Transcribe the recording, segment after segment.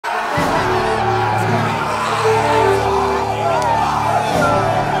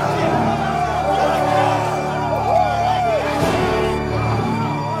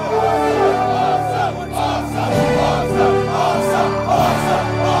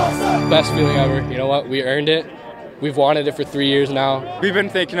best feeling ever. You know what? We earned it. We've wanted it for 3 years now. We've been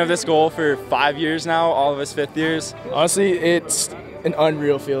thinking of this goal for 5 years now, all of us fifth years. Honestly, it's an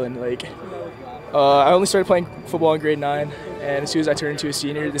unreal feeling. Like, I only started playing football in grade 9, and as soon as I turned into a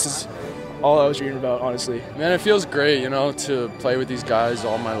senior, this is all I was dreaming about, honestly. Man, it feels great, you know, to play with these guys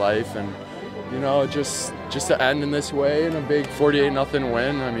all my life, and you know, just to end in this way in a big 48-0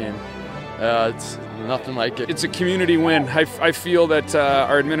 win. I mean, it's nothing like it. It's a community win. I feel that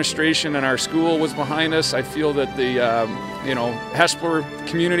our administration and our school was behind us. I feel that the Hespeler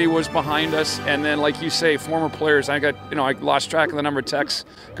community was behind us, and then, like you say, former players. I lost track of the number of texts.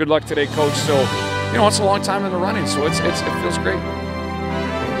 Good luck today, coach. So, it's a long time in the running, so it feels great.